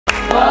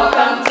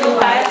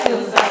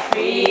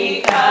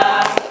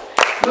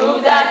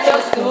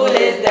your school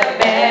is the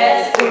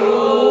best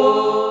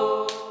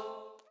school.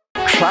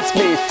 Trust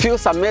me, it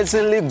feels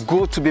amazingly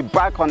good to be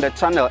back on the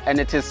channel, and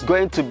it is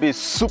going to be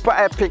super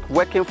epic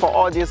working for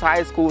all these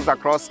high schools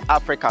across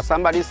Africa.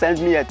 Somebody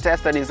sent me a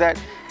text and he said,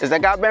 is the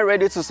government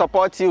ready to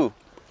support you?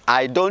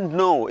 I don't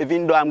know,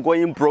 even though I'm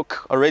going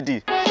broke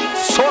already.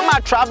 So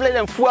much traveling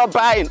and fuel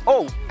buying.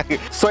 Oh,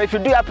 so if you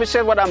do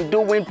appreciate what I'm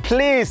doing,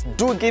 please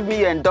do give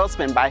me your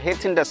endorsement by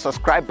hitting the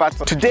subscribe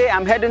button. Today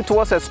I'm heading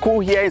towards a school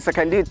here in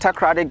Sekandi,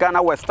 Takrade,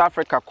 Ghana, West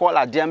Africa called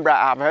Adiembra.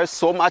 I've heard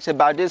so much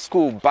about this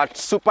school, but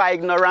super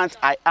ignorant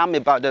I am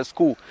about the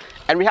school.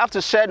 And we have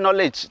to share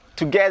knowledge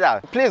together.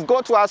 Please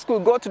go to our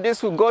school, go to this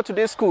school, go to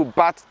this school.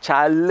 But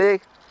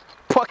Charlie,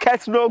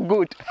 pockets no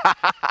good.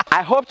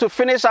 I hope to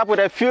finish up with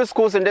a few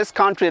schools in this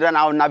country, then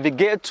I'll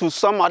navigate to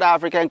some other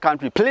African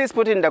country. Please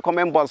put in the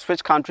comment box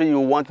which country you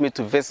want me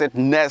to visit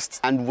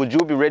next, and would you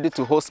be ready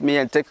to host me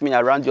and take me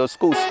around your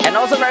schools? And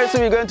also very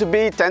soon we're going to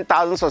be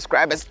 10,000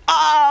 subscribers.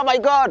 Oh my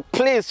god,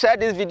 please share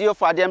this video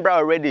for Adiembra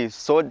already,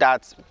 so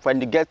that when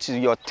you get to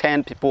your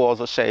 10, people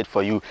also share it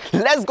for you.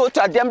 Let's go to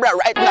Adiembra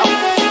right now.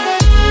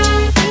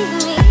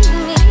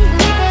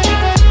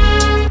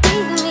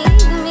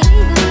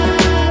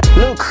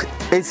 Look,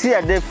 it's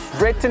here.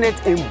 They've written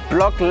it in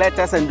block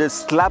letters and they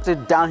slapped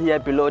it down here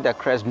below the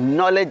crest.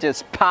 Knowledge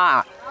is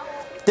power.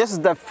 This is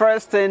the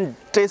first thing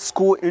this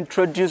school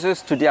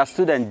introduces to their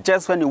students.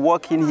 Just when you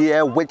walk in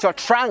here with your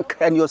trunk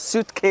and your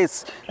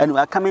suitcase and we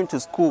are coming to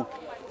school,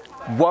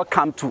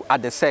 welcome to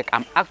Adesek.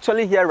 I'm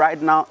actually here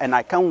right now and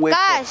I can't wait.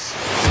 Gosh!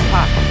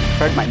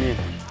 Heard my name.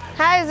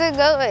 How is it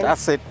going?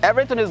 That's it.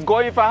 Everything is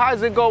going fine. How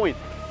is it going?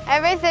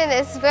 Everything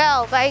is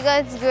well, by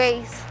God's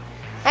grace.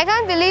 I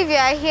can't believe you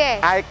are here.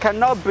 I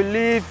cannot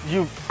believe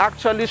you've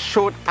actually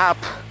showed up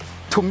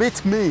to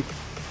meet me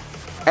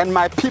and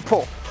my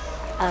people.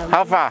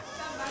 How far?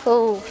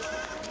 Oh.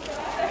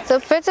 So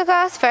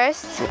protocols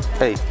first.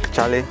 Hey,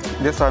 Charlie,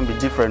 this one be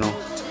different. No?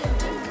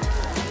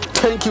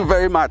 Thank you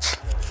very much.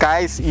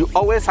 Guys, you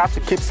always have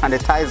to keep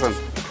sanitizing.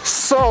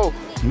 So,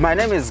 my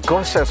name is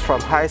Goshes from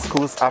High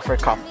Schools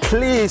Africa.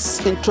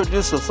 Please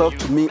introduce yourself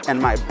to me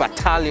and my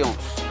battalion.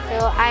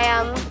 So I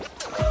am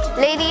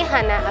Lady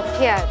Hannah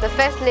Appiah, the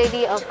first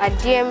lady of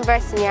Adiembra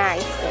Senior High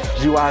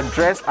School. You are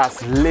dressed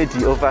as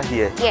lady over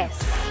here.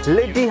 Yes.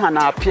 Lady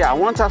Hannah Appiah, I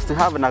want us to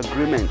have an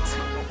agreement.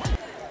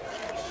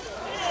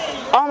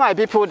 All my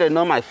people, they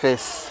know my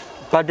face,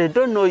 but they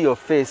don't know your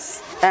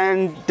face.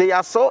 And they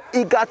are so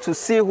eager to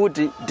see who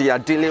they are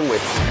dealing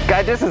with.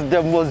 Guys, this is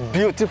the most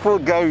beautiful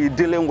girl you're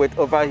dealing with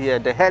over here,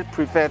 the head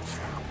prefect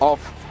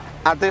of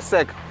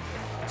Adesek.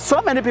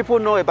 So many people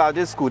know about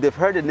this school. They've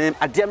heard the name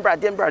Adiembra,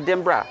 Adiembra,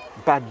 Adiembra.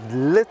 But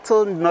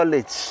little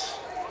knowledge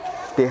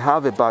they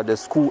have about the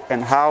school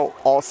and how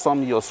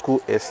awesome your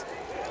school is.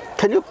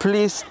 Can you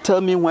please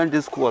tell me when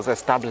this school was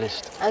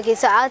established? Okay,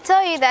 so I'll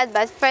tell you that,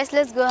 but first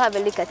let's go have a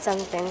look at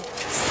something.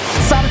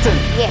 Something?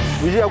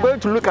 Yes. We are going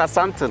to look at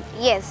something?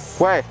 Yes.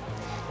 Where?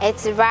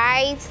 It's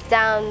right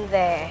down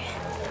there.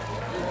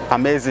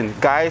 Amazing.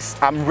 Guys,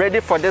 I'm ready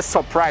for this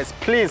surprise.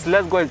 Please,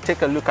 let's go and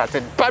take a look at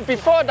it. But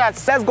before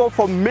that, let's go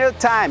for meal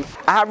time.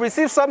 I have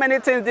received so many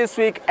things this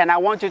week and I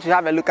want you to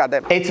have a look at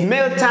them. It's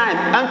meal time,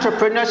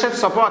 entrepreneurship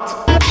support.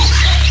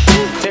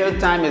 Meal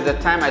time is the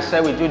time I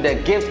share with you the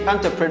gift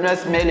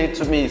entrepreneurs mail it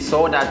to me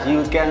so that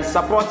you can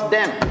support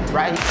them,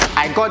 right?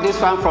 I got this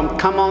one from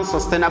KAMON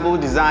Sustainable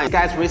Design. You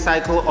guys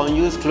recycle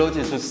unused clothes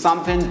into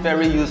something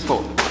very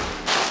useful.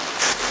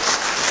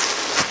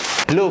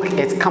 Look,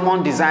 it's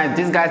KAMON Design.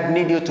 These guys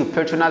need you to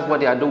patronize what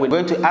they are doing. I'm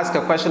going to ask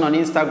a question on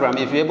Instagram.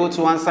 If you're able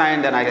to answer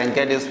it, then I can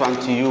get this one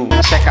to you.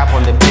 Check up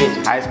on the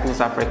page, High Schools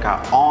Africa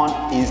on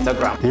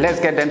Instagram. Let's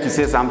get them to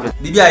say something.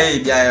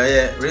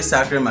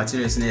 Recycling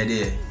materials in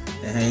there.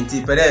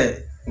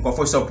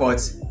 For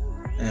support.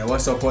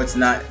 What support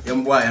na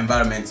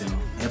environment.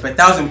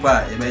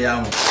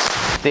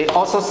 They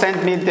also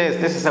sent me this.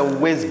 This is a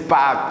waste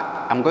bag.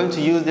 I'm going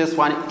to use this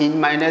one in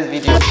my next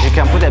video. You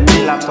can put a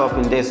mini laptop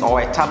in this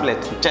or a tablet.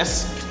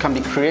 Just can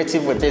be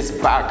creative with this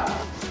bag.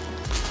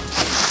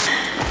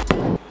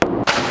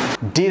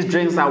 These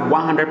drinks are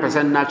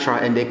 100% natural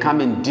and they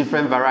come in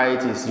different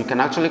varieties. You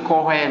can actually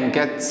call her and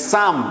get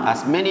some,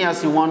 as many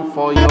as you want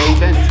for your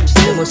event.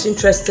 The most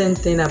interesting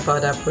thing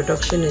about our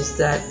production is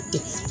that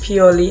it's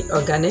purely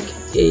organic.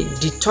 It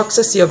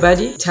detoxes your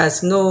body. It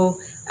has no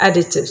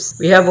additives.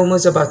 We have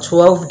almost about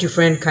 12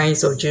 different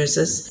kinds of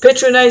juices.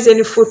 Patronize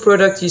any food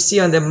product you see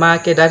on the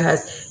market that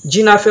has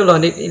GINAFIL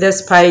on it, either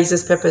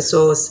spices, pepper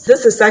sauce.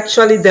 This is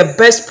actually the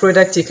best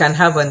product you can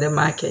have on the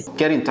market.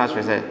 Get in touch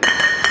with her.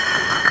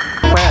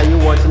 Where are you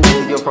watching this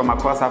video from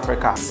across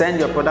Africa? Send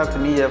your product to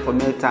me here for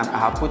meal time. I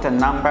have put a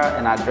number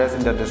and address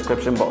in the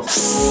description box.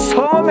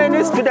 So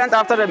many students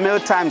after the meal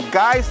time.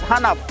 Guys,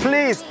 Hannah,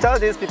 please tell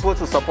these people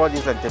to support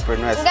these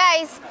entrepreneurs.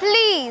 Guys,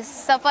 please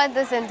support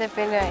this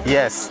entrepreneur.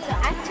 Yes. So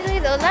actually,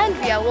 the land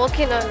we are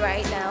walking on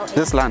right now.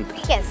 This land?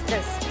 Yes,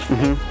 this.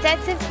 It's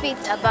 30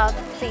 feet above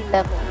sea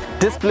level.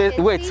 This place,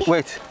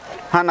 wait.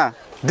 Hannah.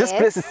 This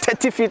place is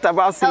 30 feet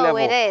above sea level. Oh,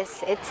 it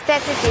is. It's 30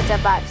 feet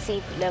above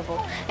sea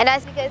level. And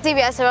as you can see,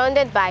 we are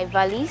surrounded by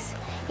valleys.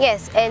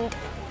 Yes, and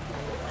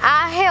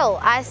our hill,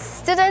 as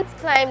students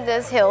climb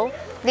this hill,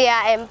 they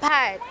are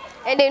empowered.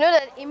 And they know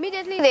that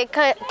immediately they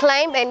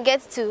climb and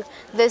get to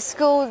the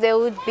school, they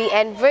would be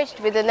enriched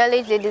with the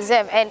knowledge they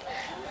deserve. And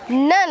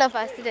none of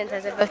our students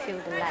has ever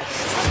failed in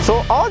life.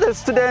 So all the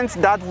students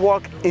that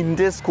work in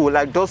this school,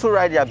 like those who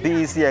write their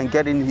BEC and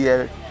get in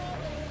here,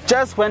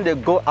 just when they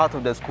go out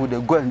of the school, they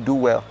go and do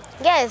well.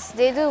 Yes,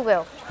 they do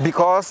well.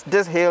 Because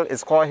this hill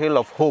is called Hill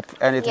of Hope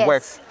and it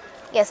works.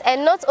 Yes,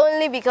 and not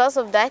only because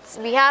of that,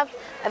 we have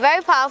a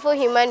very powerful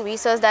human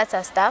resource that's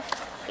our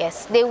staff.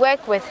 Yes, they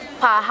work with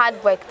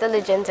hard work,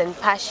 diligence and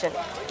passion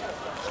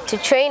to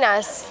train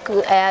our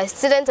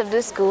students of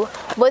this school,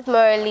 both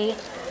morally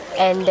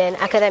and then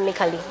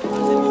academically.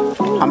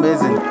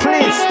 Amazing.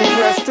 Please, if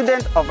you're a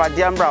student of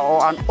Adiembra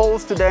or an old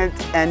student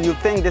and you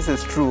think this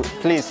is true,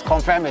 please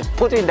confirm it.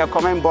 Put it in the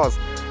comment box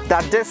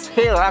that this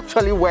hill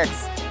actually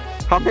works.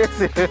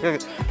 Amazing.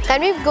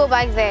 Can we go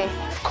back there?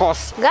 Of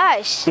course.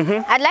 Gosh,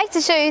 I'd like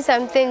to show you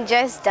something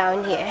just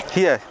down here.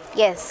 Here?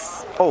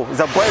 Yes. Oh,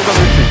 it's a boys'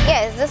 dormitory?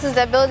 Yes, this is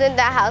the building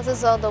that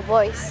houses all the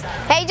boys.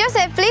 Hey,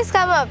 Joseph, please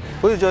come up.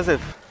 Who is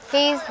Joseph?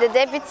 He's the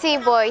deputy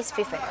boys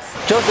prefect.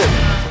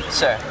 Joseph.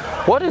 Sir.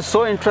 What is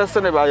so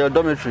interesting about your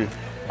dormitory?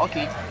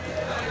 Okay.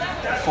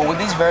 For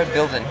this very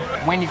building,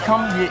 when you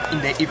come here in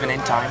the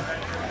evening time,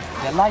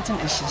 the lighting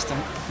system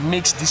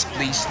makes this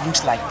place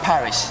looks like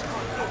Paris.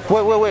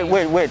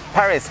 Wait.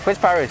 Paris? Which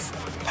Paris?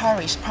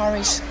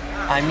 Paris.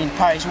 I mean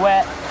Paris,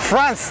 where?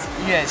 France!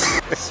 Yes,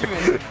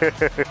 seriously.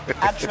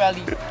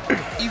 Actually,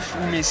 if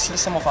we may see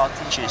some of our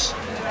teachers,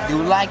 they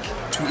would like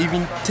to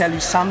even tell you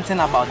something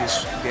about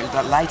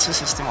the lighting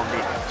system of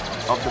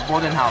the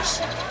boarding house.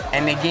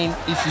 And again,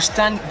 if you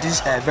stand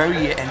this very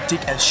year and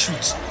take a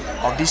shoot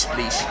of this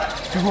place,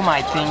 people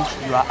might think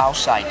you are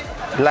outside.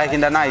 Like in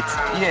the night?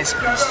 Yes,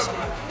 please.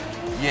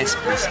 Yes,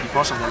 please,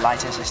 because of the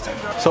lighting system.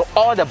 So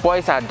all the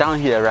boys are down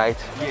here, right?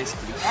 Yes,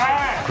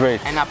 please.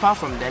 Great. And apart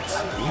from that,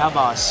 we have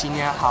our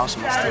senior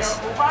housemasters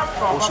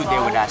also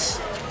there with us.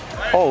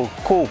 Oh,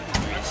 cool.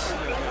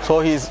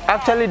 So he's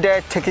actually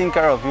there taking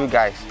care of you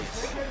guys.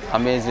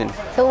 Amazing.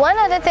 So one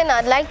other thing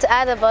I'd like to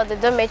add about the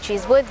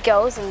dormitories, both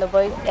girls and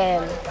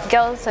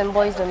girls and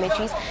boys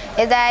dormitories,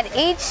 is that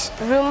each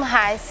room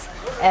has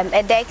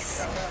a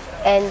desk,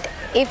 and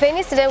if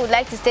any student would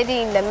like to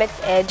study in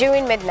the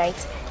during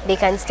midnight, they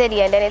can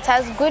study, and then it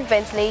has good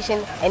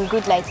ventilation and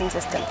good lighting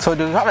system. So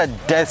do you have a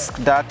desk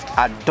that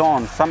at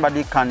dawn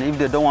somebody can, if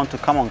they don't want to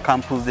come on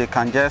campus, they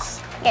can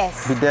just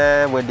be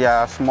there with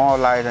their small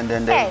light and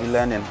then they'll be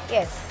learning?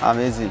 Yes.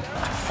 Amazing.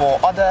 For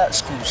other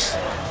schools,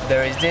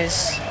 there is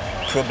this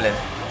problem,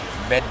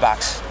 bed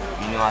bugs,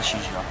 as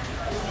usual.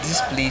 This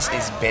place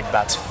is bed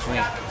bugs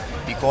free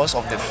because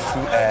of the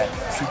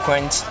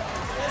frequent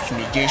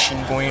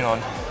fumigation going on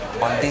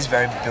this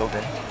very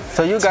building.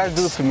 So you guys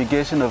do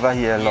fumigation over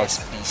here a lot?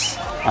 Yes, please.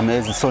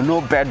 Amazing. So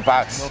no bed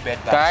bugs. No bed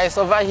bugs. Guys,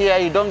 over here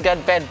you don't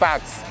get bed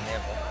bugs.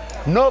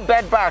 Never. No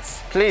bed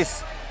bugs,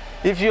 please.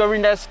 If you're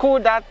in a school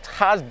that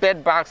has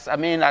bed bugs, I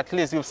mean, at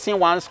least you've seen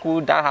one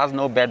school that has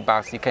no bed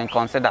bugs, you can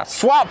consider.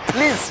 Swap,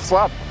 please,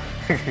 swap.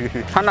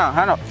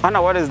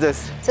 Hannah, what is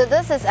this? So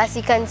this is, as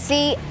you can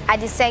see,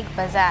 Adisek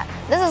Bazaar.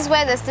 This is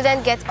where the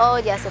students get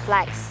all their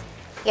supplies.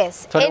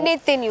 Yes, so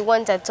anything you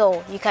want at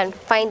all, you can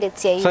find it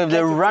here. So if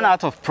they run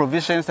out of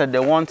provisions and they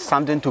want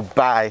something to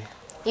buy,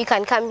 you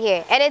can come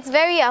here, and it's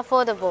very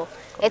affordable.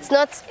 It's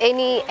not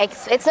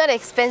it's not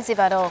expensive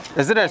at all.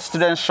 Is it a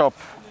student shop,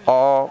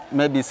 or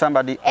maybe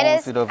somebody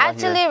owns it over here?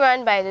 It's actually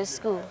run by the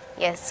school.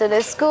 Yes, so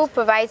the school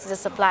provides the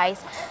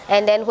supplies,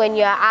 and then when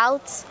you are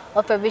out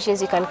of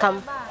provisions, you can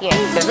come here.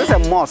 Is this a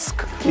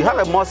mosque? You have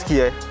a mosque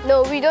here?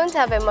 No, we don't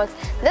have a mosque.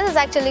 This is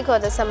actually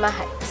called the summer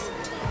hut.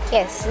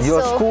 Yes.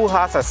 Your school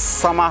has a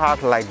summer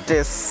hut like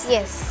this?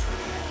 Yes.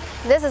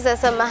 This is a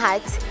summer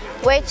hut,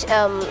 which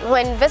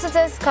when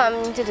visitors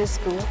come to the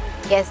school,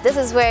 yes, this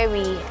is where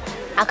we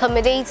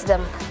accommodate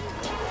them.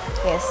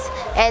 Yes.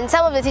 And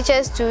some of the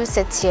teachers too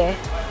sit here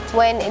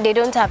when they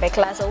don't have a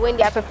class, or when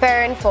they are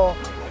preparing for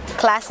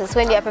classes,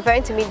 when they are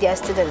preparing to meet their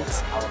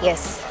students.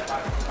 Yes.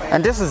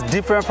 And this is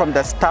different from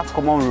the staff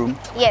common room?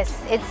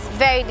 Yes, it's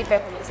very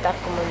different from the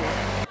staff common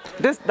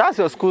room. That's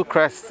your school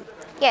crest?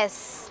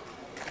 Yes.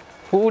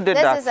 Who did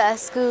that? This is our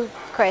school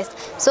crest.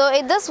 So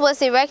this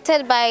was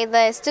erected by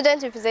the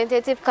Student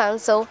Representative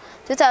Council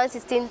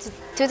 2016 to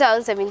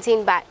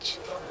 2017 batch.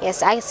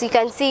 Yes, as you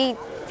can see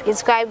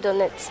inscribed on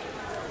it.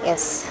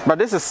 Yes. But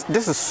this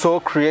is so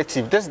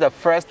creative. This is the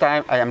first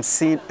time I am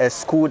seeing a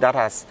school that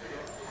has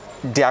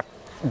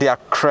their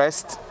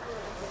crest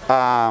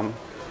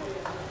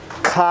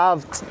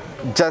carved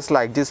just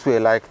like this way.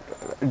 Like,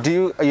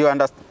 do you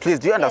understand? Please,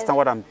 do you understand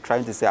what I'm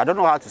trying to say? I don't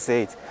know how to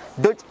say it.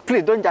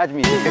 Please don't judge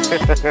me.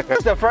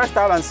 It's the first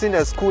time I'm seeing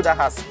a school that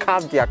has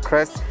carved their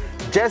crest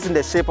just in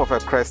the shape of a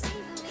crest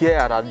here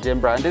at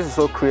Adiembra, and this is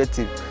so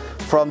creative.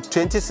 From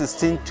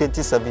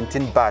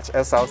 2016-2017 batch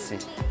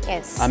SLC.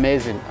 Yes.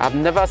 Amazing. I've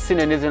never seen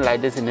anything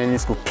like this in any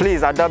school.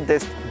 Please adopt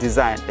this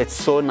design. It's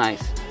so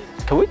nice.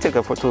 Can we take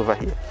a photo over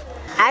here?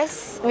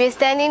 As we're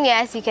standing here,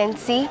 as you can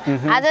see,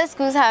 other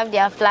schools have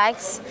their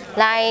flags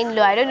lying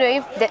low. I don't know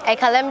if a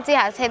calamity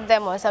has hit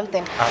them or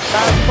something.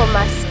 But for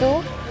my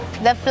school,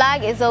 the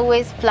flag is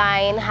always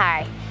flying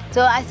high.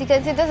 So as you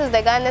can see, this is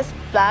the Ghana's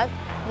flag,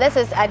 this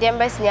is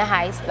Adiembra Senior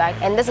High's flag,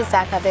 and this is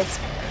our cadet's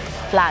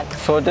flag.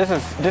 So this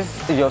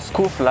is your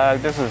school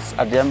flag, this is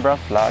Adiembra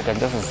flag, and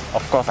this is,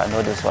 of course, I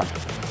know this one.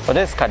 But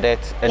this is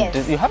cadet, and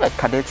Yes. you have a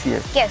cadet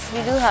here. Yes,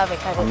 we do have a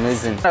cadet.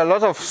 Amazing. A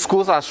lot of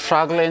schools are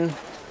struggling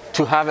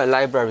to have a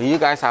library. You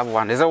guys have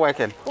one. Is it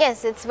working?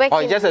 Yes, it's working.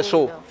 Or just a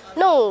show?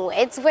 No,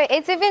 it's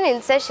even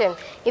in session.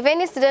 If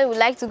any student would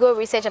like to go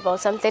research about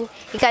something,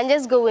 you can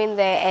just go in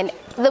there, and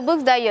the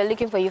books that you're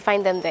looking for, you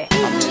find them there.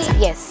 Amazing.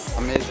 Yes.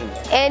 Amazing.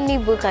 Any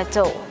book at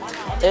all.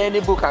 Any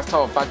book at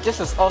all. But this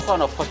is also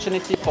an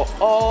opportunity for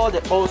all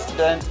the old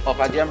students of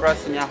Adiembra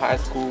Senior High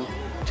School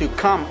to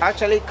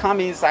actually come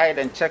inside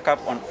and check up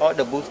on all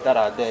the books that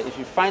are there. If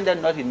you find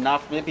them not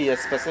enough, maybe a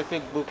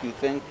specific book you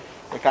think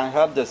it can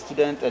help the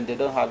student and they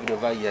don't have it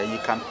over here, you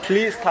can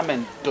please come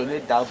and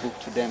donate that book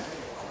to them.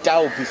 That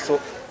would be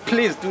so.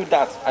 Please do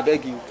that, I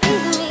beg you.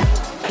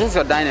 This is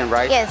your dining,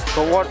 right? Yes.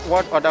 So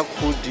what other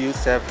food do you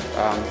serve?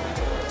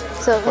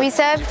 So we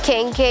serve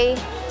kenke,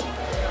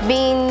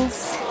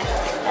 beans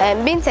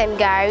and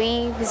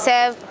gari. We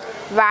serve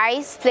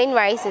rice, plain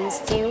rice and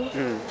stew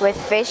with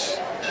fish.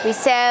 We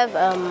serve,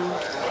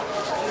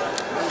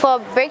 for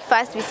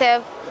breakfast, we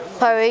serve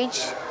porridge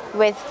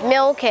with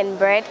milk and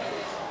bread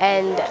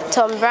and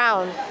Tom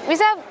Brown. We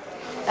serve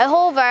a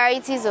whole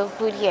varieties of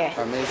food here.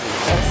 Amazing.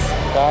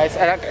 Yes.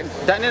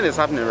 Guys, dining is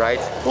happening, right?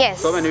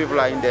 Yes. So many people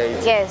are in there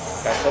eating.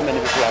 Yes. So many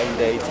people are in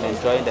there eating,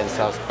 enjoying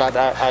themselves. But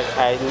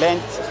I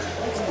learned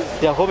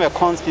the home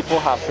econs people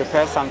have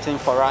prepared something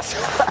for us.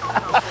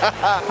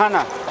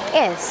 Hannah.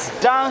 Yes.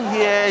 Down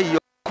here, your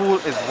school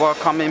is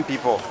welcoming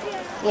people.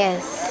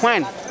 Yes.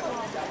 When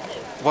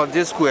was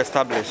this school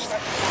established?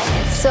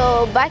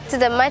 So back to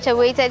the much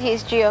awaited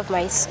history of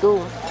my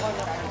school.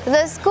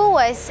 The school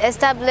was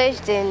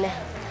established in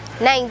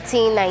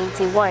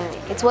 1991.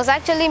 It was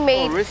actually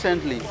made... Oh,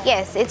 recently?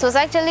 Yes, it was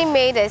actually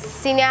made as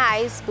senior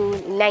high school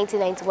in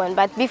 1991.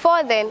 But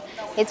before then,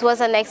 it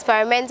was an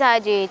experimental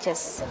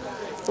JHS.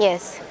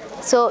 Yes.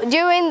 So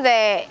during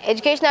the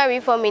educational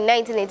reform in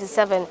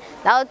 1987,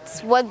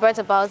 that's what brought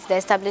about the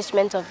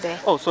establishment of the...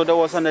 Oh, so there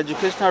was an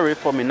educational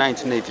reform in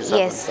 1987?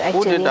 Yes,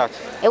 actually. Who did that?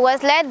 It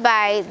was led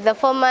by the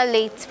former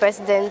late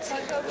President,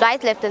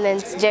 Flight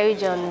Lieutenant Jerry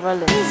John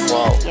Rawlings.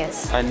 Wow.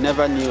 Yes. I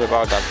never knew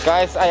about that.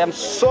 Guys, I am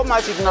so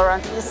much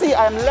ignorant. You see,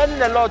 I'm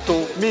learning a lot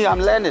too. Me, I'm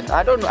learning.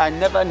 I don't know. I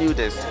never knew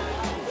this.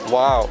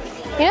 Wow.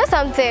 You know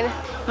something?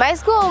 My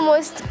school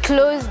almost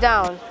closed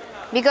down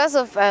because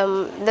of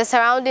the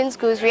surrounding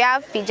schools. We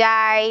have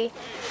Fijai,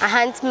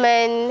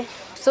 Ahantman,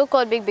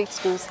 so-called big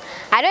schools.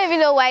 I don't even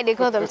know why they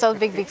call themselves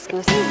big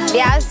schools. They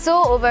are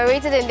so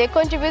overrated and they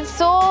contribute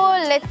so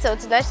little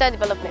to national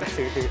development.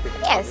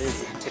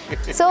 Yes.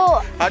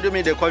 So how do you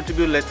mean they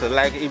contribute little?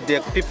 Like if the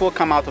people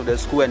come out of the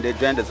school and they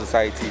join the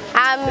society,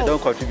 they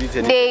don't contribute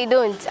anything? They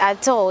don't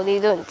at all. They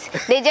don't.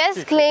 They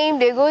just claim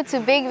they go to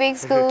big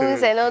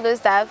schools and all those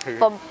stuff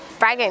for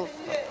bragging.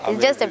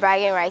 It's just a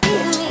bragging right.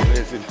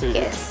 Yes. Amazing.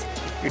 Yes.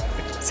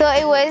 So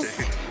it was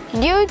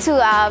due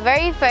to our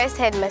very first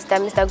headmaster,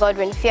 Mr.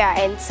 Godwin Fia,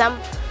 and some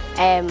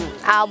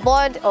our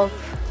board of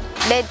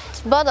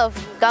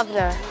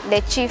governor,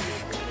 the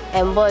chief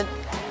and board.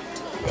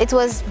 It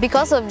was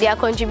because of their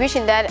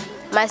contribution that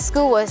my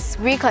school was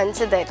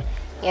reconsidered.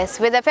 Yes,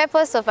 with the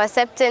purpose of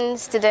accepting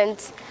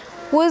students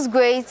whose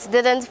grades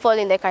didn't fall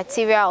in the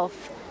criteria of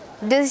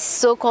these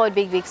so-called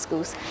big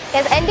schools.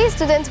 Yes, and these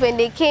students, when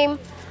they came,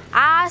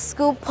 our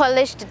school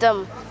polished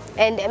them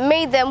and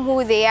made them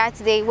who they are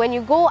today. When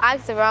you go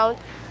ask around,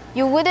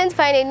 you wouldn't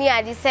find any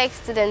ADSEC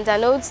student,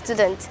 an old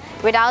student,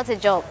 without a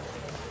job.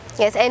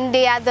 Yes, and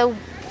they are the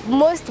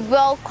most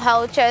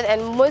well-cultured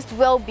and most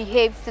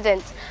well-behaved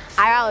students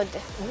around.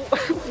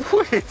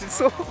 Wait,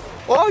 so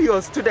all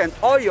your students,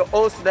 all your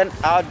old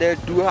students out there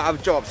do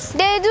have jobs?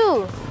 They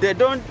do.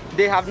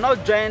 They have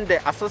not joined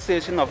the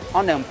Association of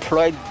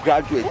Unemployed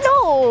Graduates?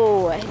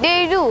 No,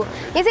 they do.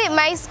 You see,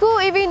 my school,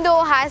 even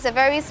though has a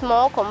very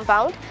small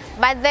compound,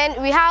 but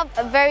then we have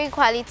a very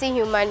quality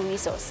human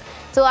resource.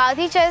 So our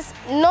teachers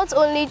not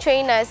only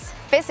train us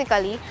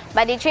physically,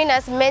 but they train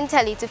us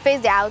mentally to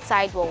face the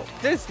outside world.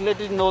 This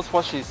lady knows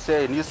what she's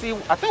saying. You see,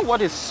 I think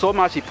what is so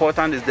much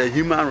important is the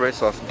human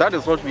resource. That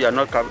is what we are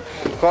not covering.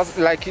 Because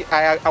like,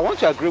 I want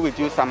to agree with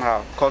you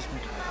somehow, because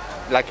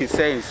like he's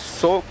saying,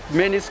 so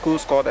many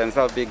schools call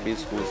themselves big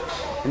schools.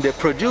 And they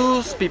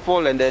produce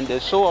people and then they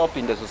show up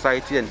in the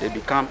society and they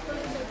become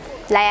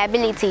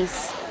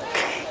liabilities.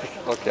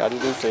 Okay, I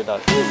didn't say that.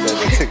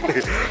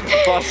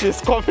 But she's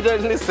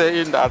confidently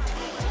saying that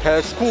her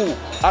school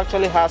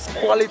actually has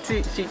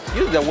quality, she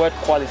used the word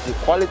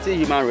quality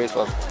human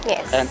resource.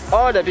 Yes. And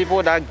all the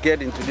people that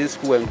get into this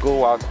school and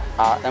go out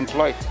are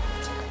employed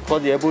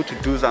because they're able to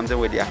do something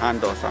with their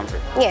hand or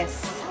something.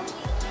 Yes.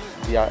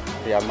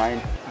 Their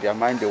mind, their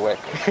mind they work.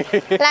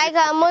 Like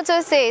our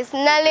motto says,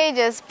 knowledge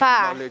is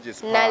power. Knowledge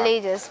is power.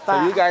 Knowledge is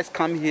power. So you guys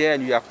come here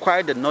and you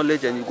acquire the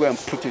knowledge and you go and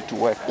put it to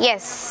work.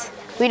 Yes.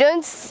 We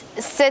don't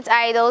sit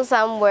idle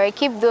somewhere,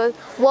 keep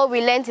what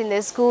we learned in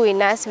the school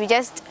in us, we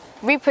just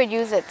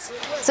reproduce it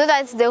so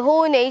that the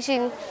whole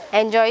nation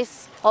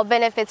enjoys or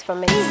benefits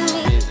from it.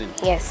 Amazing.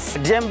 Yes.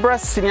 Adiembra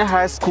Senior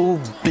High School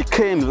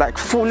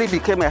fully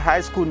became a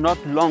high school not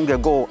long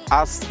ago,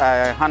 as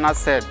Hannah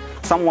said,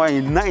 somewhere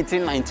in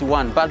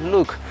 1991. But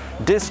look,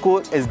 this school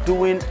is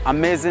doing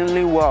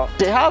amazingly well.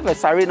 They have a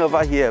siren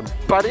over here,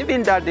 but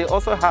even that, they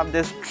also have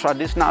this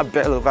traditional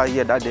bell over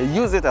here that they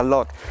use it a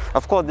lot.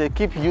 Of course, they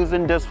keep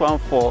using this one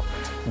for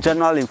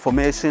general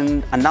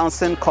information,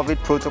 announcing COVID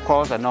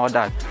protocols and all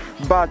that.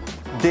 But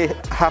they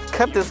have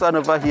kept this one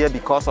over here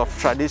because of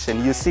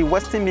tradition. You see,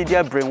 Western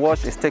media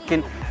brainwash is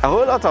taking a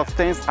whole lot of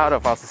things out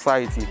of our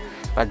society.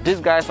 But these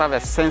guys have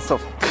a sense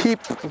of keep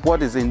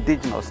what is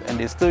indigenous, and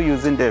they're still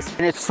using this.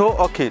 And it's so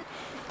okay.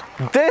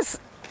 This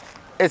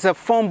is a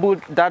phone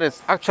booth that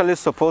is actually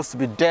supposed to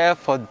be there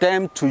for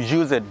them to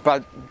use it,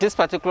 but these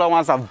particular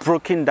ones have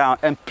broken down,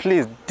 and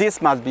please,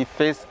 this must be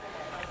fixed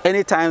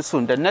anytime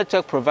soon. The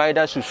network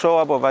provider should show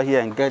up over here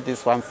and get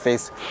this one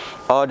fixed,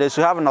 or they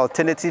should have an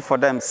alternative for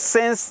them,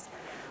 since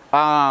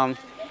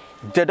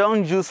they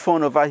don't use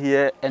phone over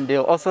here, and they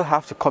also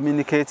have to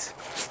communicate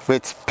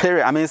with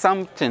parents. I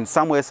mean,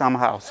 somewhere,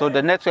 somehow. So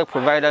the network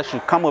provider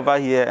should come over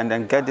here and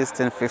then get this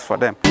thing fixed for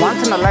them. One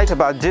thing I like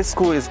about this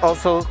school is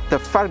also the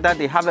fact that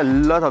they have a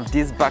lot of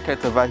these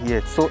buckets over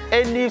here. So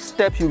any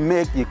step you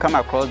make, you come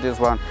across this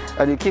one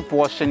and you keep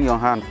washing your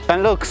hand.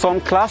 And look,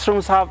 some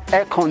classrooms have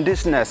air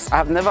conditioners.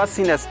 I've never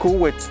seen a school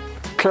with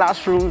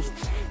classrooms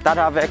that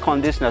have air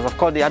conditioners. Of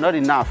course, they are not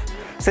enough.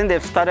 Since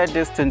they've started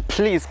this thing,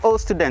 please, all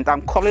students, I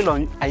am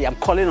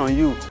calling on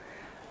you.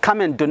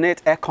 Come and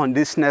donate air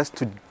conditioners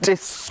to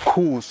this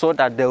school so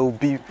that there will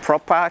be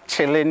proper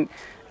chilling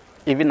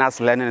even as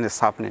learning is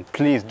happening.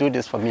 Please do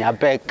this for me. I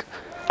beg,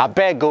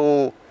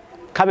 oh,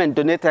 come and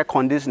donate air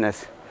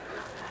conditioners.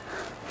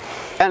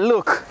 And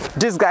look,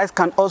 these guys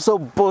can also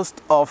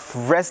boast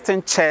of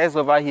resting chairs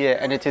over here,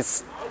 and it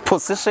is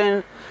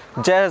positioned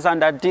just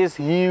under these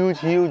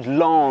huge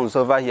lawns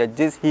over here,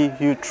 these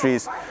huge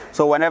trees.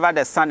 So whenever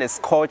the sun is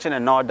scorching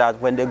and all that,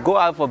 when they go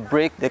out for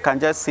break, they can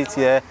just sit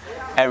here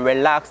and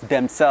relax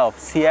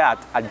themselves here at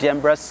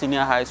Adiembra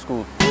Senior High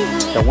School.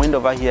 The wind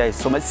over here is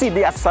so much. See,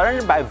 they are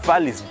surrounded by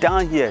valleys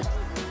down here.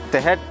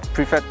 The head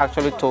prefect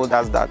actually told me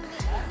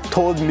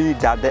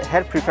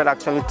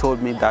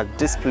that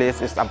this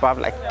place is above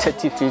like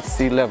 30 feet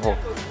sea level.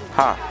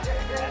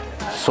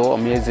 So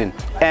amazing.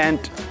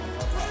 And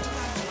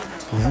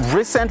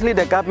recently,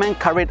 the government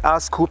carried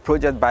out school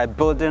projects by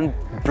building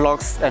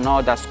blocks and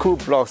all that, school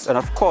blocks, and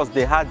of course,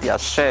 they had their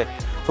share.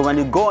 So when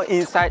you go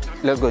inside,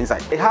 let's go inside.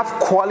 They have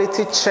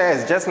quality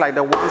chairs, just like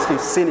the ones we've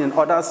seen in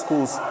other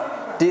schools.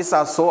 These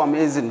are so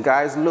amazing,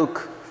 guys.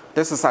 Look,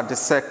 this is at the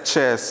sec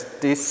chairs.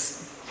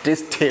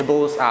 These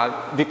tables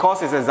are,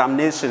 because it's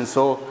examination,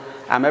 so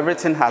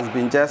everything has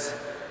been just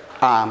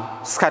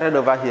scattered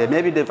over here.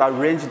 Maybe they've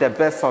arranged the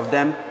best of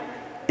them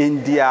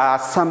in their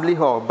assembly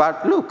hall,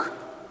 but look.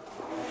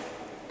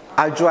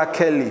 Ajua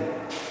Kelly,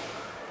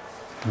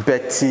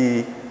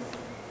 Betty,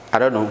 I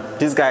don't know.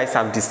 These guys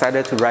have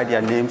decided to write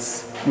their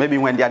names. Maybe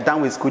when they are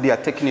done with school, they are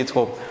taking it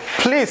home.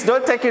 Please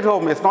don't take it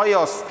home, it's not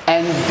yours.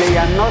 And they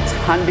are not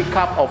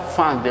handicapped of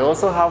fans. They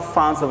also have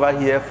fans over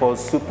here for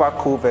super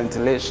cool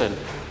ventilation.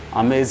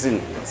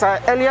 Amazing. So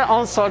I earlier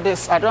on saw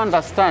this, I don't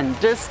understand.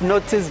 This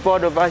notice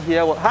board over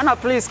here. Hannah,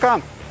 please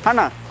come.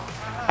 Hannah,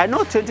 I know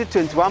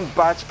 2021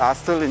 batch are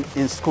still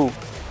in school.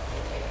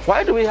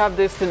 Why do we have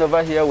this thing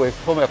over here with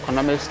home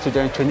economics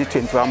student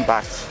 2021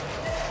 batch?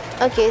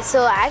 Okay,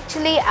 so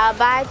actually our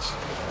batch,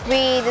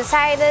 we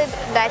decided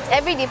that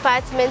every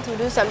department will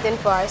do something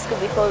for our school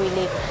before we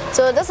leave.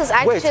 So this is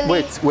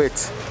actually...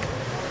 Wait.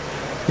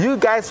 You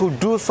guys will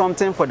do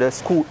something for the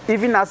school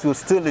even as you're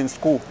still in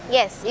school?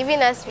 Yes,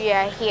 even as we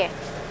are here.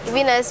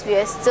 Even as we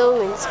are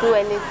still in school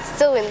and it's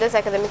still in this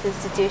academic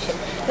institution.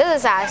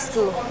 This is our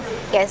school.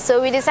 Yes,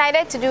 so we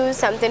decided to do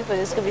something for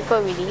the school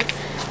before we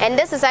leave. And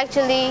this is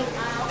actually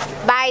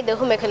by the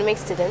home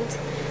economics student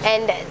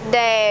and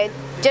the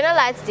general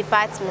arts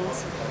department.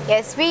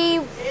 Yes, we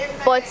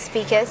bought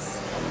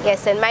speakers,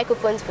 yes, and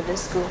microphones for the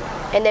school.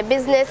 And the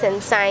business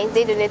and science,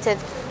 they donated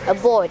a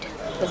board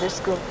for the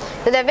school.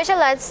 So the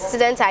visual arts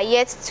students are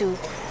yet to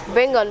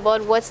bring on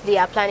board what they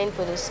are planning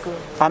for the school.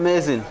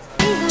 Amazing.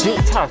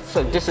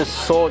 So this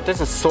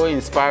is so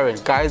inspiring,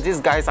 guys. These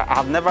guys,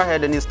 I've never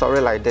heard any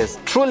story like this.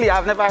 Truly,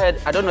 I've never heard.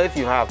 I don't know if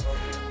you have,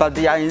 but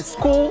they are in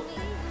school.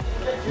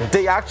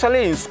 They are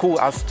actually in school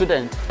as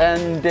students,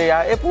 and they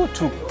are able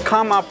to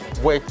come up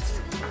with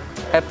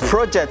a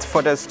project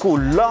for the school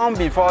long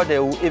before they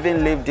will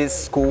even leave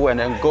this school and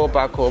then go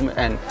back home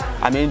and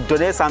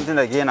donate something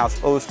again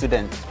as old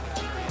students.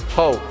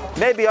 Oh,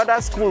 maybe other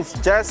schools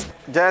just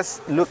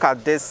look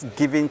at this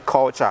giving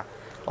culture,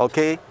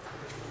 okay?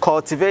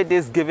 Cultivate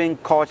this giving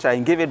culture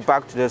and give it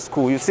back to the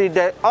school. You see,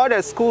 all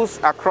the schools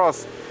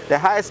across the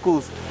high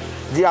schools,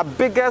 their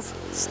biggest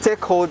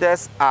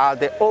stakeholders are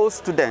the old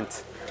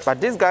students. But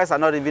these guys are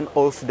not even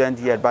old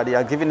students yet, but they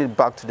are giving it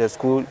back to the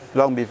school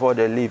long before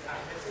they leave.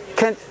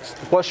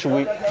 What should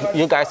we,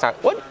 you guys are,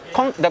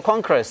 the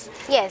conquerors?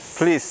 Yes.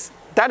 Please.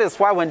 That is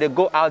why when they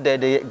go out there,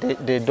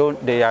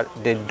 they are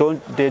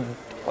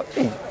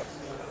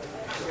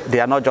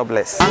not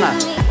jobless. Anna,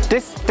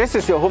 this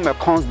is your home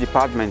econs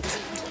department.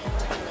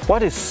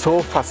 What is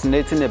so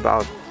fascinating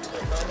about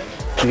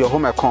your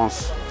home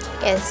econs?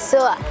 Yes,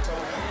 so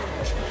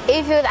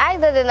if you'd ask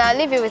that, then I'll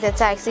leave you with a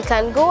task. You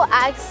can go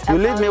ask. You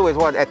leave me with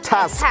what? A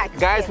task. Guys,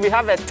 yes. We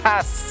have a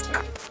task.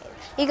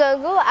 You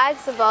can go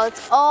ask about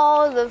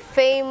all the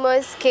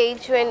famous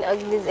catering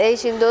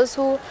organizations, those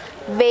who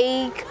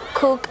bake,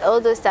 cook, all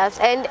those stuff,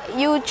 and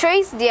you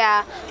trace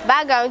their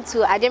background to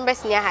Adiembra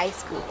Senior High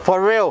School.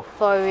 For real?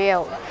 For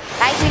real.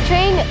 Like we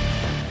train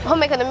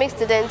home economics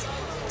students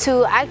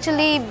to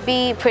actually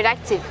be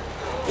productive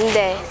in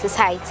the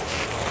society.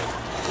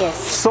 Yes.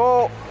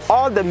 So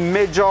all the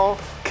major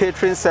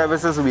catering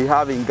services we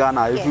have in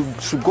Ghana, yes. If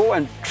you should go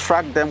and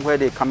track them where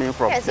they're coming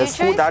from. Yes, the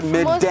school that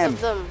made them,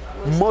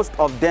 most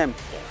of them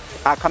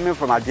are coming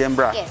from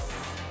Adiembra. Yes.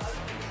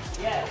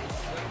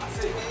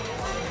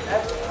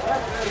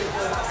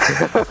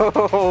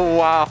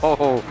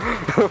 Wow.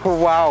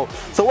 Wow.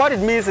 So what it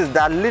means is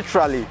that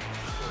literally,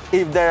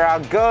 if there are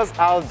girls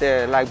out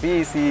there like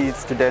BEC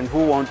students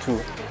who want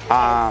to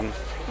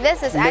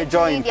this is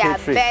actually their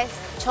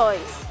best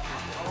choice.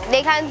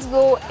 They can't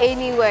go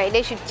anywhere.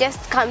 They should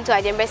just come to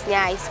Adiembra Senior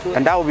High School.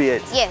 And that will be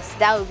it? Yes,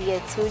 that will be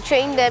it. We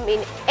train them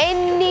in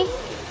any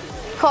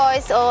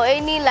course or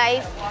any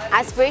life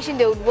aspiration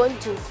they would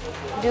want to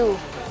do.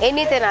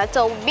 Anything at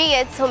all, be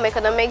it home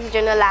economics,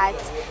 general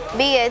arts,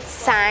 be it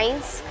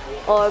science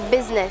or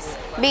business,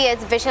 be it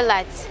visual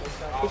arts.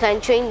 You can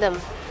train them.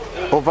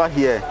 Over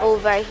here?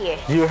 Over here.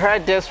 You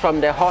heard this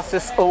from the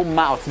horse's own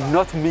mouth,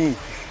 not me.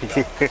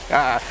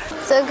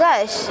 So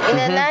gosh, in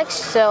a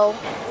nutshell,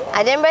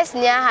 Adiembra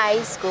Senior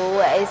High School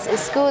is a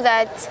school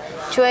that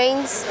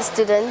trains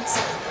students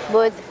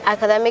both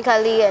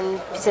academically and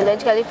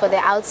physiologically for the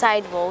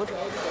outside world.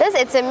 Since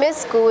it's a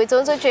mixed school, it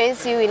also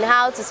trains you in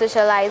how to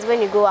socialize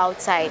when you go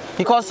outside.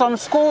 Because some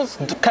schools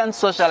can't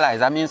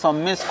socialize. I mean,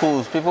 some mixed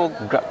schools, people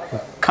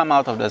come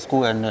out of the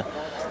school and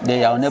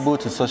they are unable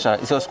to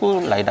socialize. Is your school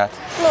like that?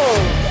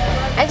 No.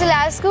 Actually,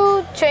 our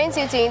school trains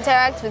you to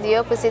interact with the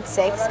opposite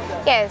sex.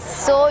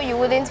 Yes, so you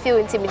wouldn't feel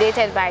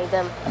intimidated by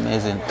them.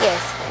 Amazing.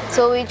 Yes.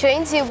 So we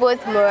train you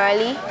both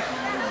morally,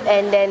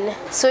 and then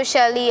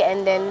socially,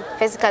 and then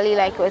physically,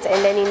 like what,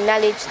 and then in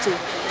knowledge too.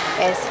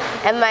 Yes.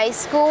 And my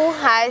school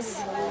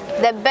has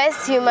the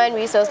best human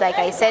resource, like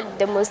I said,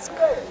 the most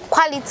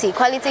quality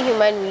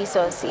human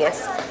resource.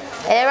 Yes.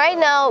 And right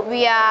now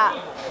we are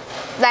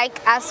like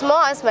as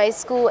small as my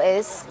school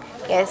is.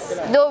 Yes.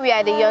 Though we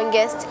are the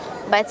youngest,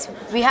 but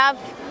we have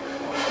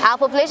our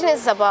population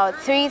is about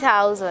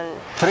 3,000.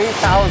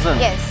 3,000?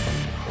 Yes.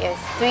 Yes,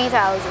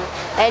 3,000.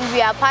 And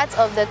we are part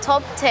of the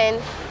top 10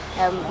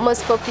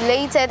 most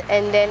populated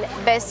and then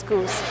best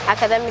schools,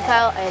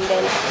 academical and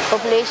then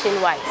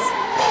population-wise.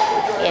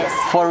 Yes.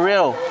 For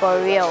real?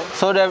 For real.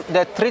 So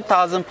the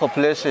 3,000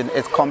 population,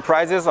 it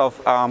comprises of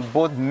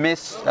both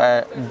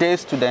day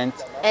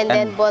students and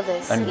then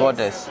boarders. And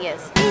boarders.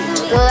 Yes.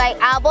 So like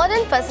our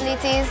boarding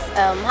facilities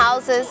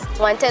houses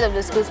 1/3 of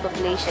the school's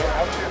population.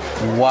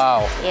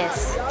 Wow.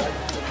 Yes.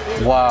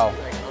 Wow.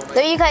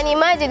 So you can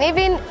imagine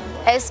even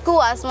a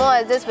school as small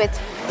as this with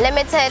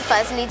limited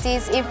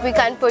facilities, if we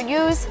can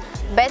produce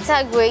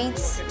better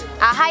grades,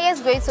 our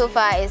highest grade so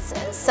far is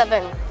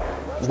 7.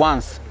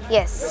 Once?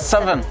 Yes.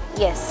 7?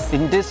 Yes.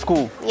 In this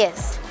school?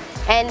 Yes.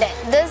 And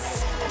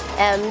this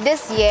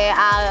year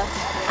our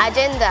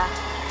agenda,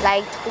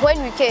 like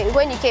when you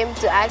came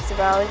to ask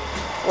around,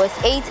 was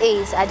 8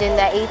 A's,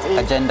 agenda 8 A's.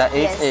 Agenda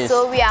 8 A's. Yes.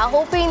 So we are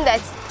hoping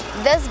that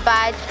this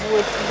badge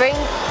would bring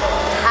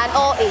an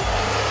all A.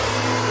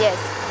 Yes.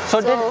 So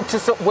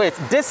wait,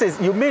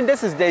 you mean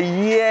this is the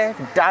year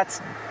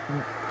that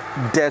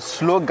the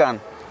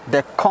slogan,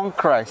 the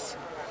conquerors,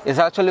 is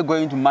actually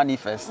going to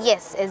manifest?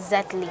 Yes,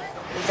 exactly.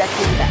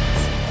 Exactly that.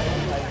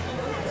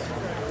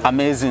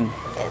 Amazing.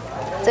 Yes.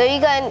 So you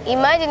can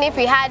imagine if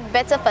we had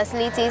better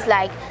facilities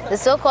like the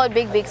so-called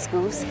big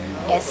schools,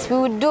 yes, we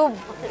would do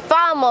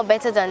far more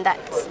better than that.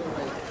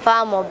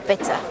 Far more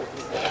better.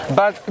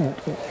 But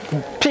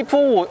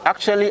people will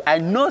actually, I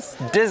know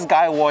this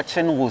guy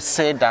watching will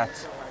say that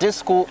this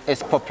school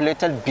is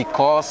populated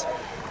because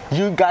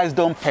you guys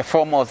don't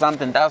perform or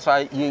something. That's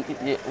why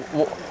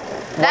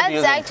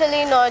That's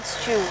actually not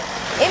true.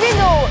 Even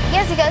though,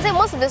 yes, you can say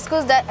most of the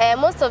schools that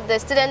most of the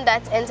students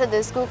that enter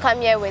the school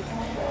come here with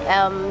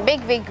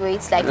big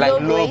grades, like low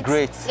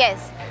grades.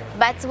 Yes,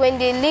 but when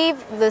they leave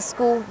the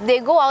school, they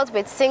go out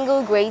with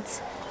single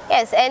grades.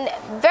 Yes, and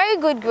very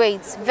good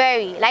grades.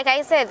 Very, like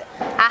I said,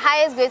 our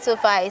highest grade so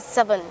far is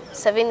 7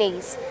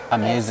 A's.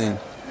 Amazing. Yes.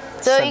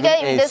 So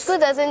the school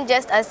doesn't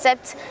just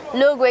accept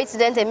low grade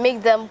students and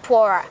make them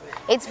poorer.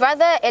 It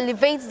rather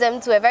elevates them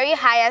to a very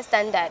higher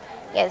standard.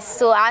 Yes,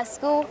 so our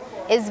school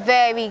is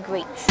very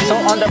great. So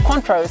on the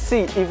contrary,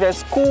 see, if a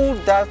school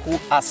that will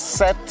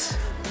accept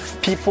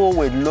people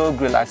with low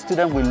grades, like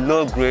students with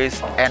low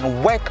grades,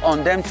 and work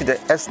on them to the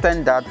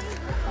extent that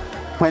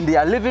when they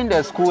are leaving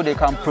the school, they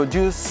can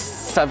produce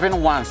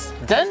 7 ones,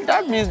 then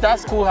that means that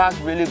school has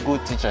really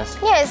good teachers.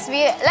 Yes,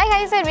 like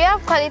I said, we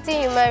have quality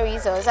human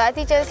resources. Our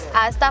teachers,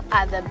 our staff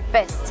are the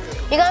best.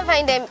 You can't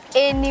find them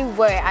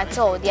anywhere at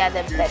all. They are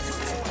the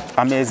best.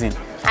 Amazing.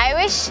 I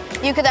wish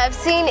you could have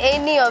seen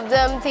any of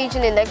them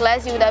teaching in the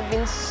class. You would have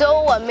been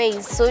so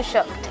amazed, so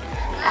shocked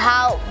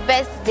how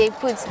best they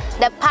put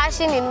the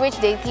passion in which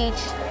they teach.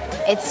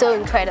 It's so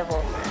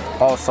incredible.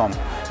 Awesome.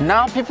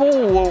 Now people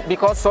will,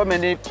 because so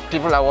many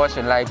people are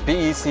watching, like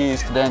BEC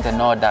students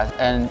and all that,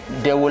 and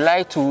they would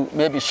like to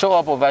maybe show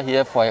up over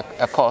here for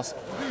a course.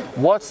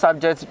 What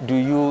subject do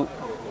you,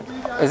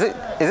 is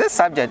it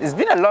subject? It's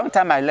been a long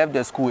time I left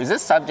the school. Is it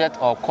subject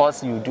or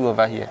course you do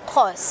over here?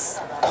 Course.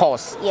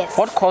 Course? Yes.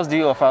 What course do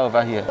you offer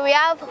over here? We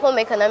have home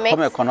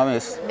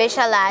economics,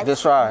 visual arts,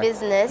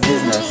 business,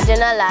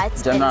 general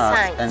arts,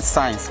 and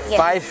science.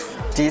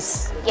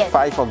 Yes.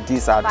 Five of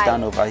these are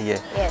done over here.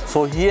 Yes.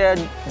 So here,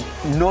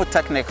 no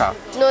technical.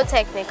 No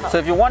technical. So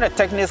if you want a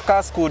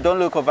technical school, don't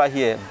look over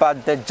here.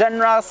 But the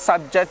general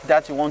subject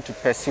that you want to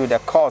pursue, the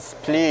course,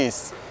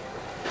 please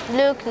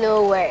look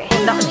nowhere.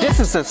 Now, this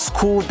is a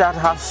school that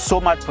has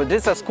so much.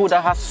 This is a school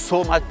that has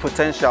so much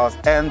potential,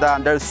 and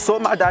there's so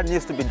much that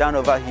needs to be done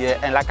over here.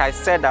 And like I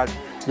said, that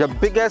your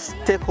biggest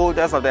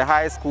stakeholders of the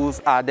high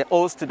schools are the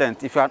old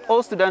students. If you're an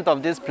old student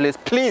of this place,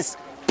 please,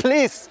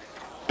 please,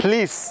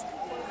 please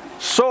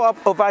show up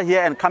over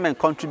here and come and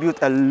contribute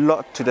a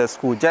lot to the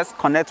school. Just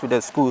connect with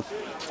the school,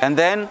 and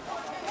then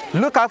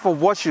look out for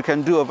what you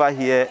can do over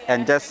here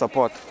and just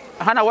support.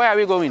 Hannah, where are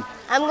we going?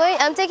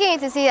 I'm taking you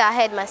to see our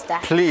headmaster.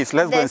 Please,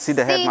 let's go and see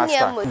the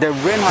headmaster. The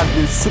rain has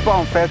been super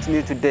unfair to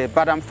me today,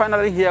 but I'm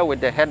finally here with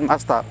the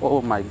headmaster.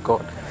 Oh my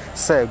God.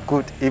 Sir,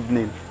 good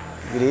evening.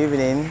 Good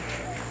evening.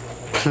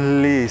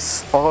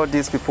 Please, all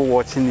these people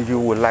watching you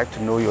would like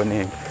to know your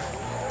name.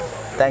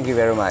 Thank you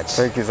very much.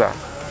 Thank you, sir.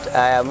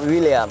 I am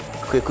William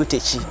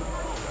Kwekutechi.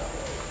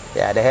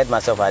 Yeah, the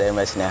headmaster of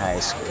Adiembra Senior High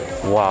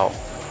School. Wow.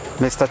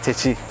 Mr.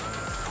 Techi,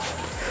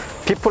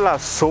 people are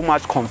so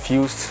much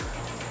confused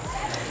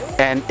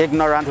and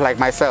ignorant, like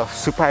myself,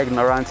 super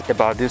ignorant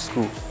about this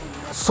school.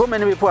 So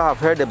many people have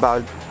heard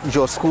about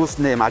your school's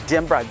name,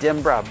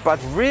 Adiembra, but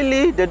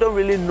really they don't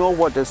really know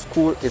what the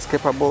school is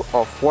capable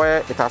of, where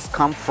it has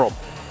come from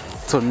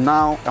to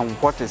now, and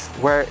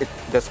where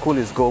the school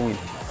is going.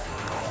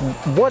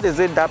 What is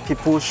it that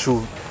people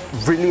should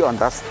really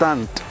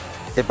understand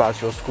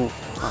about your school?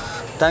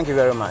 Thank you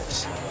very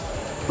much.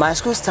 My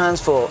school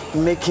stands for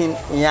making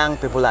young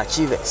people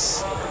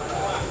achievers.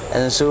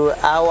 And so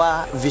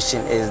our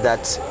vision is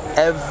that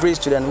every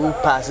student who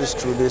passes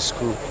through this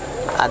school,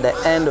 at the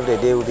end of the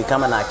day, will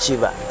become an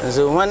achiever. And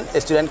so when a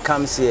student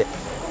comes here,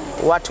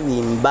 what we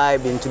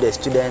imbibe into the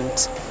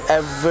student,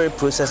 every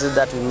process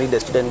that we make the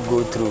student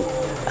go through,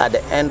 at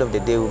the end of the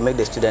day, will make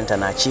the student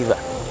an achiever.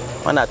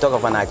 When I talk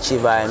of an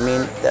achiever, I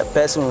mean the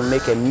person will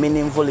make a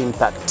meaningful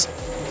impact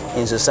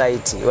in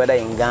society, whether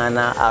in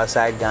Ghana,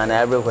 outside Ghana,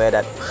 everywhere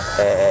that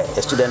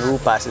a student who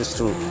passes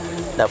through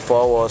the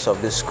 4 walls of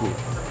the school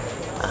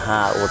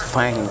would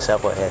find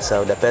himself or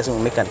herself. The person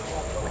will make an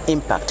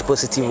impact,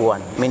 positive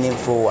one,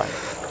 meaningful one.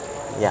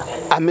 Yeah.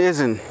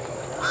 Amazing.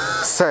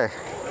 Sir,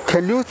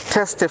 can you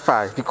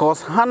testify?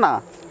 Because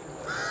Hannah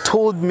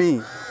told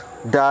me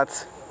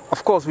that,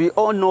 of course, we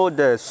all know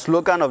the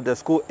slogan of the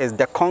school is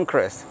the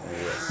conquerors.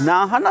 Yes.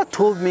 Now, Hannah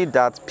told me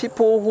that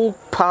people who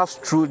pass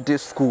through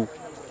this school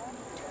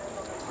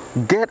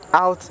get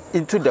out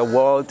into the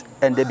world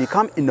and they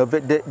become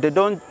innovative. They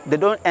don't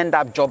end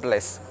up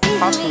jobless.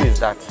 How true is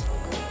that?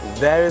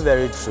 Very,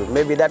 very true.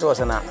 Maybe that was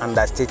an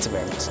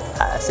understatement.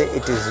 I say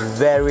it is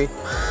very,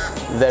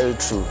 very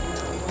true.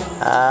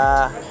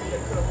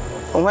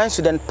 When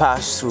students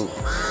pass through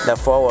the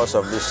 4 walls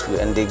of the school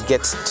and they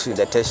get to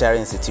the tertiary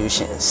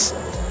institutions,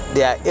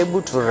 they are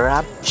able to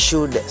rub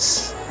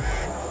shoulders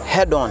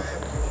head on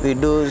with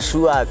those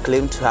who are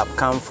claimed to have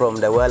come from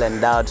the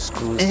well-endowed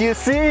schools. You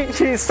see,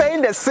 she's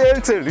saying the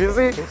same thing. You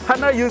see,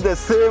 Hannah used the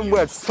same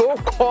word,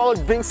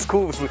 so-called big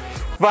schools.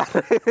 But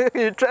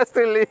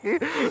interestingly,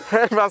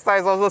 headmaster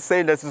is also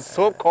saying this is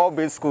so-called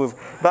big schools.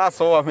 That's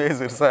so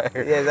amazing, sir.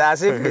 Yes,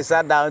 as if we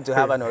sat down to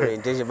have an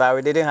orientation, but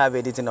we didn't have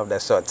anything of the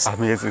sort.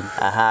 Amazing.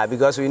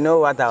 Because we know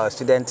what our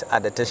students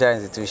at the tertiary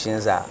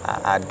institutions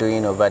are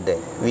doing over there.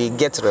 We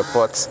get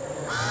reports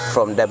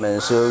from them,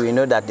 and so we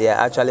know that they are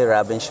actually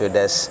rubbing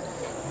shoulders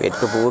with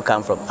people who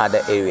come from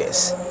other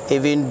areas.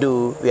 Even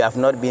though we have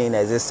not been in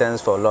existence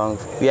for long,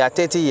 we are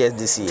 30 years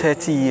this year.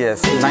 30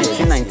 years,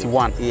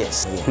 1991.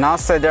 Yes. Now,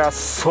 sir, there are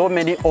so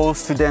many old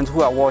students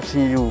who are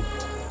watching you.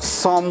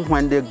 Some,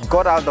 when they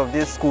got out of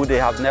this school, they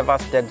have never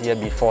stepped here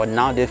before.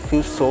 Now they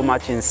feel so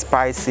much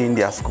inspired seeing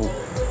their school.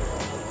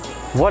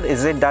 What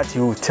is it that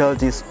you tell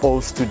these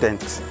old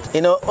students?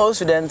 You know, old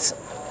students,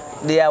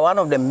 they are one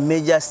of the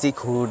major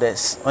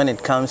stakeholders when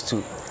it comes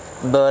to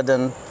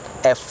building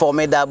a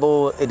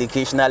formidable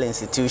educational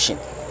institution.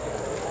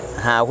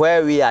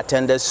 Where we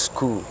attended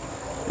school,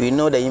 we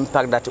know the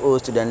impact that all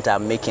students are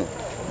making.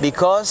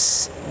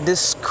 Because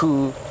this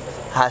school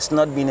has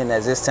not been in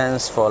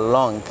existence for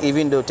long,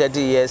 even though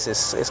 30 years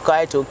is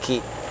quite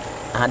okay.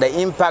 And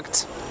the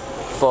impact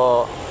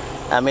for,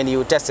 I mean,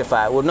 you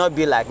testify, would not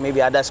be like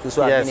maybe other schools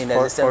who have been in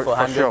existence for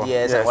 100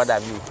 years and what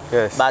have you.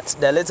 Yes. But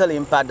the little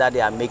impact that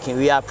they are making,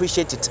 we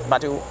appreciate it.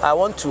 But I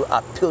want to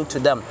appeal to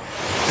them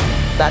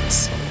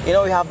that, you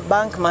know, we have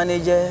bank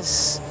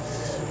managers,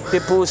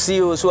 people,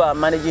 CEOs who are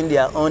managing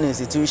their own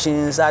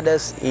institutions,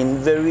 others in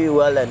very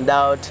well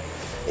endowed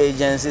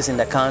agencies in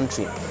the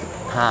country.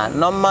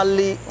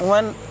 Normally,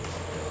 when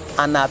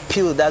an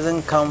appeal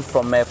doesn't come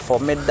from a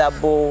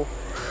formidable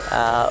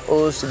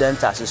old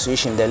student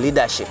association, the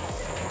leadership,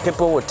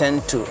 people will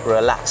tend to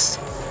relax.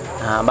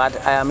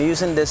 But I am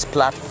using this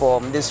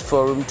platform, this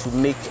forum, to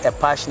make a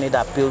passionate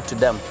appeal to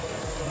them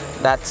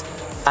that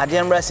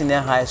Adiembra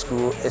Senior High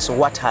School is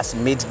what has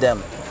made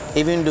them,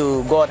 even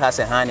though God has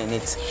a hand in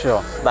it.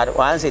 Sure. But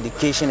once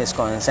education is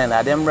concerned,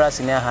 Adiembra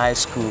Senior High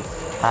School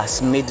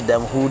has made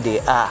them who they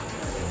are.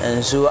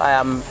 And so I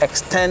am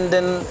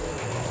extending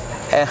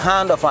a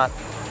hand of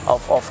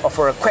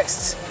a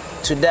request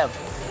to them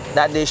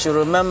that they should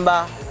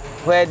remember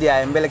where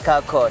their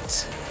umbilical cord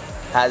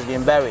has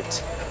been buried.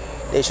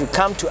 They should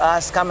come to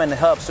us, come and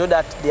help, so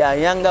that their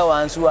younger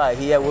ones who are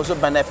here will also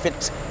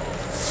benefit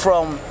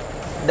from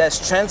the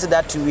strength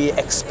that we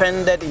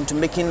expended into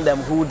making them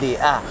who they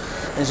are.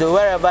 And so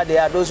wherever they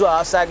are, those who are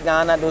outside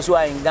Ghana, those who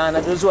are in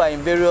Ghana, those who are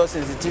in various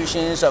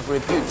institutions of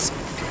repute,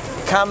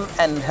 come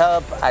and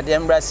help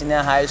Adiembra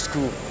Senior High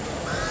School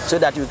so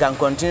that we can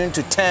continue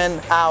to churn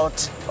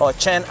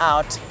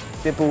out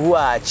people who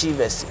are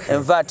achievers.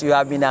 In fact, you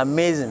have been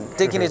amazing,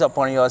 taking it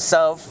upon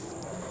yourself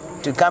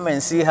to come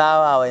and see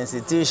how our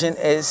institution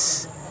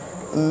is,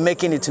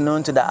 making it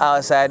known to the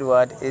outside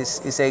world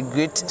is a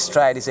great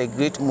stride, it's a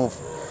great move.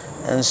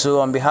 And so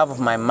on behalf of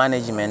my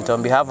management,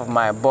 on behalf of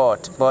my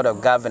board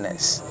of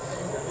governors,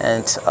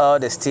 and all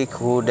the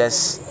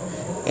stakeholders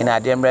in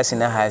Adiembra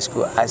Senior High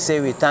School, I say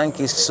we thank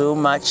you so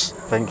much.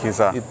 Thank you,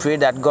 sir. We pray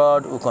that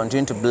God will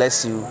continue to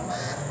bless you.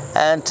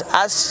 And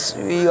as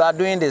you are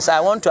doing this, I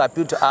want to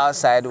appeal to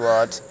outside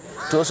world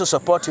to also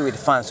support you with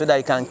funds so that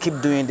you can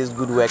keep doing this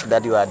good work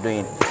that you are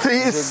doing.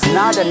 Please,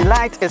 now the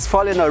light is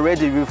falling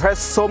already. We've heard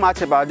so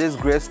much about this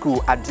great school,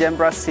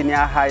 Adiembra Senior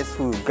High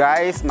School.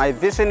 Guys, my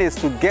vision is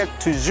to get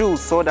to you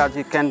so that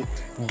you can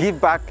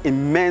give back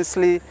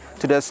immensely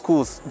to the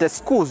schools. The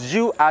schools,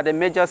 you are the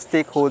major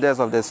stakeholders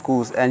of the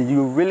schools, and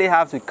you really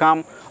have to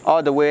come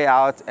all the way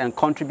out and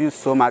contribute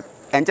so much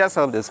and just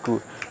help the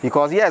school.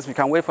 Because yes, we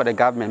can wait for the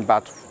government,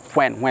 but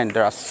when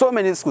there are so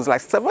many schools,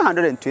 like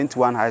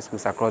 721 high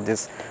schools across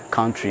this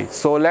country.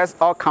 So let's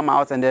all come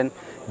out and then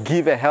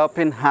give a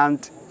helping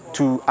hand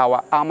to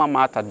our alma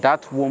mater.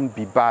 That won't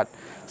be bad.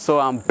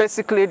 So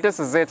basically this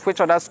is it.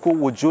 Which other school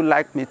would you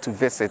like me to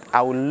visit?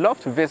 I would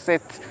love to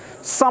visit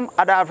some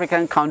other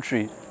African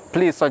country.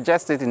 Please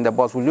suggest it in the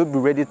box. Will you be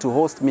ready to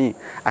host me?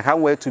 I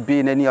can't wait to be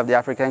in any of the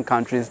African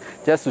countries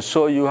just to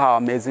show you how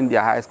amazing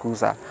their high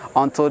schools are.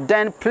 Until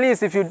then,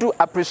 please, if you do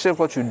appreciate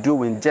what you're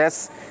doing,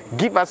 just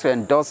give us your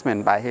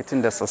endorsement by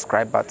hitting the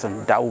subscribe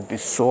button. That would be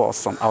so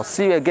awesome. I'll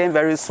see you again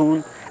very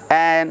soon,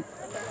 and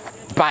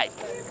bye.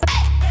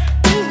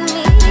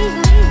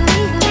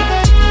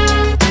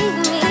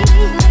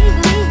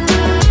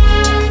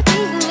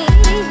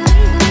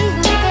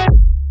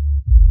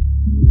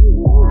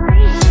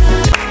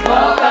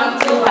 Welcome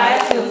to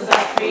High Schools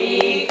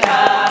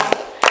Africa.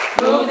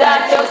 Prove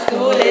that your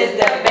school is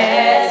the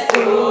best.